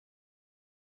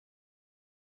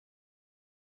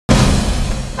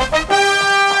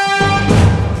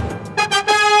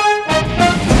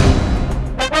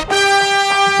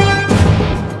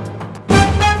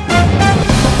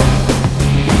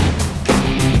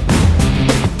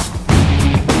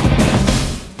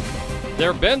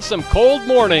There have been some cold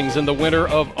mornings in the winter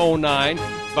of '09,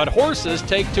 but horses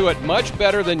take to it much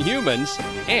better than humans,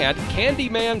 and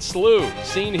Candyman Slew,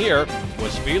 seen here,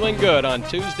 was feeling good on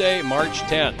Tuesday, March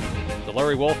 10th. The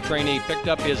Larry Wolf trainee picked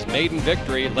up his maiden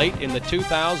victory late in the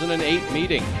 2008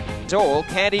 meeting. It's all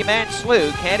Candyman Slew.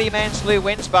 Candyman Slew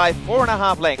wins by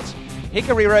 4.5 lengths.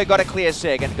 Hickory Row got a clear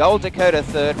second. Gold Dakota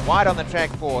third. White on the track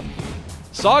fourth.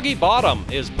 Soggy Bottom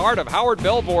is part of Howard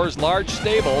Belvoir's large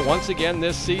stable once again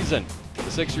this season.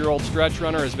 The 6-year-old stretch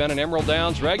runner has been an Emerald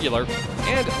Downs regular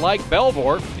and, like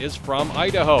Belvoir, is from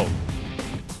Idaho.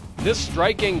 This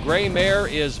striking gray mare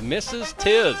is Mrs.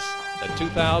 Tiz, the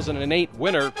 2008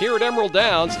 winner here at Emerald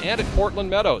Downs and at Portland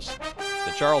Meadows.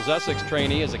 The Charles Essex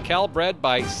trainee is a cow bred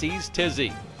by C's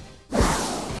Tizzy.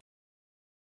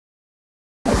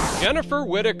 Jennifer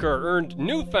Whitaker earned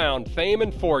newfound fame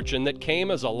and fortune that came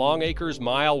as a Longacres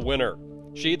Mile winner.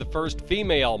 She, the first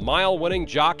female mile-winning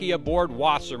jockey aboard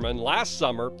Wasserman last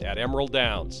summer at Emerald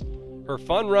Downs. Her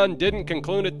fun run didn't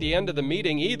conclude at the end of the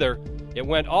meeting either. It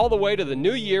went all the way to the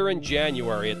new year in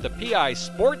January at the PI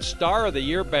Sports Star of the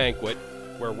Year banquet,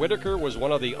 where Whitaker was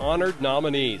one of the honored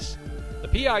nominees. The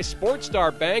PI Sports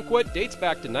Star banquet dates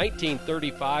back to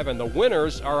 1935, and the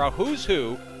winners are a who's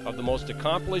who of the most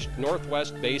accomplished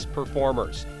Northwest-based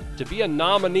performers. To be a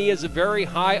nominee is a very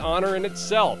high honor in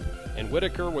itself, and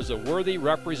Whitaker was a worthy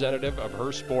representative of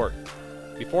her sport.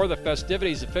 Before the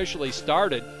festivities officially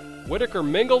started, Whitaker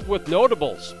mingled with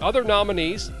notables, other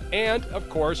nominees, and, of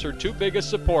course, her two biggest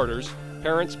supporters,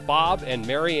 parents Bob and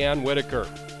Mary Ann Whitaker.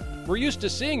 We're used to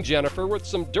seeing Jennifer with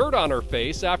some dirt on her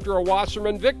face after a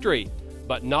Wasserman victory,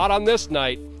 but not on this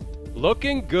night.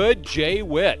 Looking good, Jay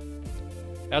Witt.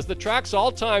 As the track's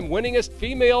all-time winningest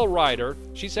female rider,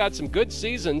 she's had some good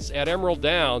seasons at Emerald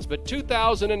Downs, but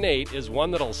 2008 is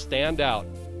one that'll stand out.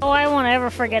 Oh, I won't ever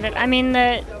forget it. I mean,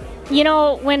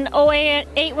 when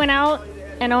 08 went out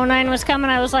and 09 was coming,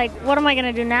 I was like, what am I going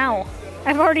to do now?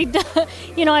 I've already done,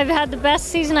 I've had the best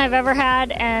season I've ever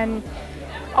had, and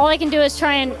all I can do is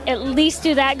try and at least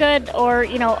do that good, or,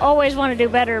 always want to do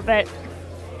better, but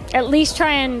at least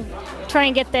try and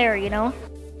get there,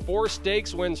 4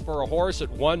 stakes wins for a horse at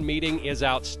one meeting is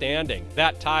outstanding.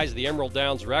 That ties the Emerald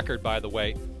Downs record, by the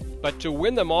way. But to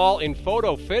win them all in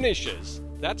photo finishes,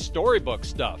 that's storybook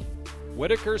stuff.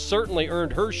 Whitaker certainly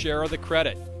earned her share of the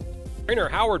credit. Trainer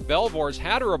Howard Belvoir's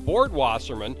had her aboard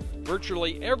Wasserman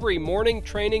virtually every morning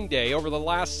training day over the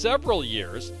last several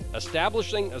years,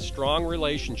 establishing a strong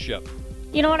relationship.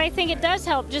 You know what, I think it does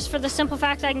help, just for the simple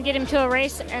fact I can get him to a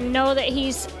race and know that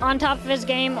he's on top of his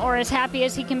game or as happy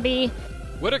as he can be.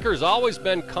 Whitaker's always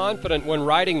been confident when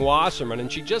riding Wasserman,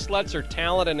 and she just lets her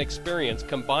talent and experience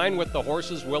combine with the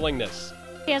horse's willingness.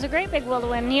 He has a great big will to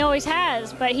win, and he always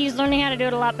has, but he's learning how to do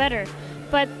it a lot better.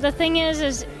 But the thing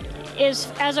is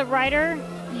as a rider,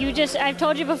 I've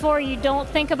told you before, you don't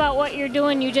think about what you're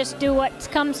doing, you just do what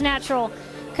comes natural.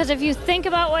 Because if you think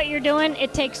about what you're doing,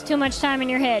 it takes too much time in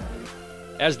your head.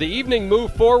 As the evening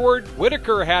moved forward,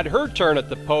 Whitaker had her turn at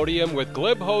the podium with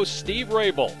Glib host Steve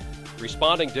Rabel,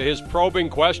 responding to his probing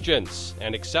questions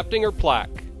and accepting her plaque.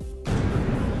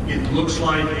 It looks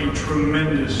like a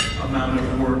tremendous amount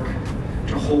of work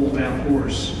to hold that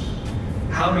horse.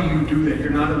 How do you do that? You're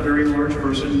not a very large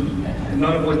person,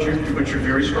 none of what you do, but you're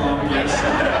very strong, yes.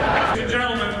 Ladies and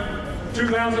gentlemen,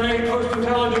 2008 Post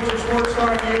Intelligence and Sports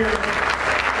Star of the Year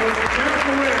was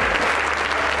Jennifer Whitaker.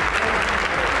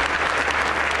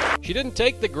 She didn't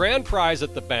take the grand prize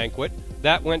at the banquet.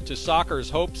 That went to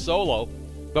soccer's Hope Solo.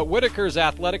 But Whitaker's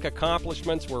athletic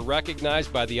accomplishments were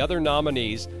recognized by the other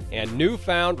nominees, and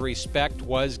newfound respect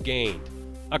was gained.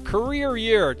 A career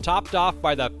year topped off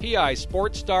by the PI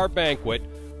Sports Star banquet,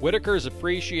 Whitaker's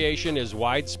appreciation is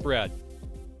widespread.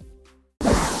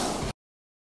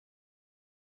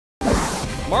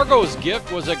 Margot's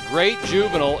Gift was a great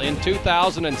juvenile in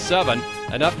 2007,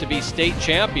 enough to be state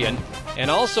champion, and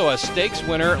also a stakes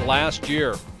winner last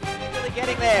year.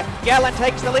 Getting there. Gallen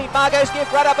takes the lead. Margot's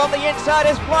Gift right up on the inside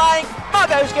is flying.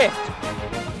 Margot's Gift.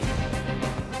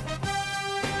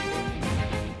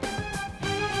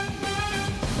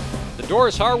 The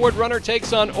Doris Harwood runner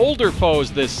takes on older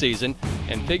foes this season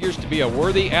and figures to be a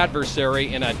worthy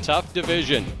adversary in a tough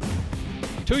division.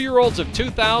 2-year-olds of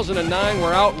 2009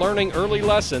 were out learning early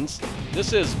lessons.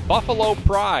 This is Buffalo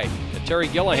Pride, a Terry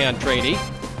Gillihan trainee,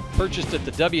 purchased at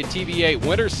the WTVA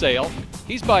Winter Sale.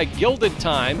 He's by Gilded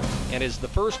Time and is the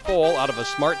first foal out of a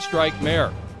Smart Strike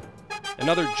mare.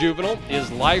 Another juvenile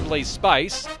is Lively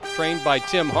Spice, trained by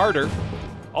Tim Harder.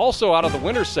 Also out of the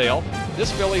Winter Sale,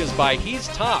 this filly is by He's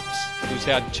Tops, who's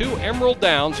had 2 Emerald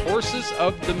Downs horses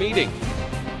of the meeting.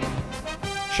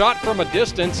 Shot from a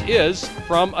Distance is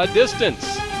From a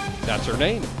Distance. That's her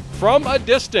name. From a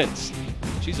Distance.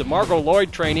 She's a Margot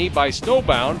Lloyd trainee by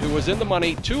Snowbound who was in the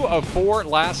money 2 of 4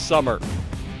 last summer.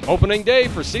 Opening day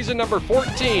for season number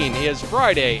 14 is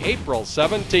Friday, April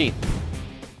 17th.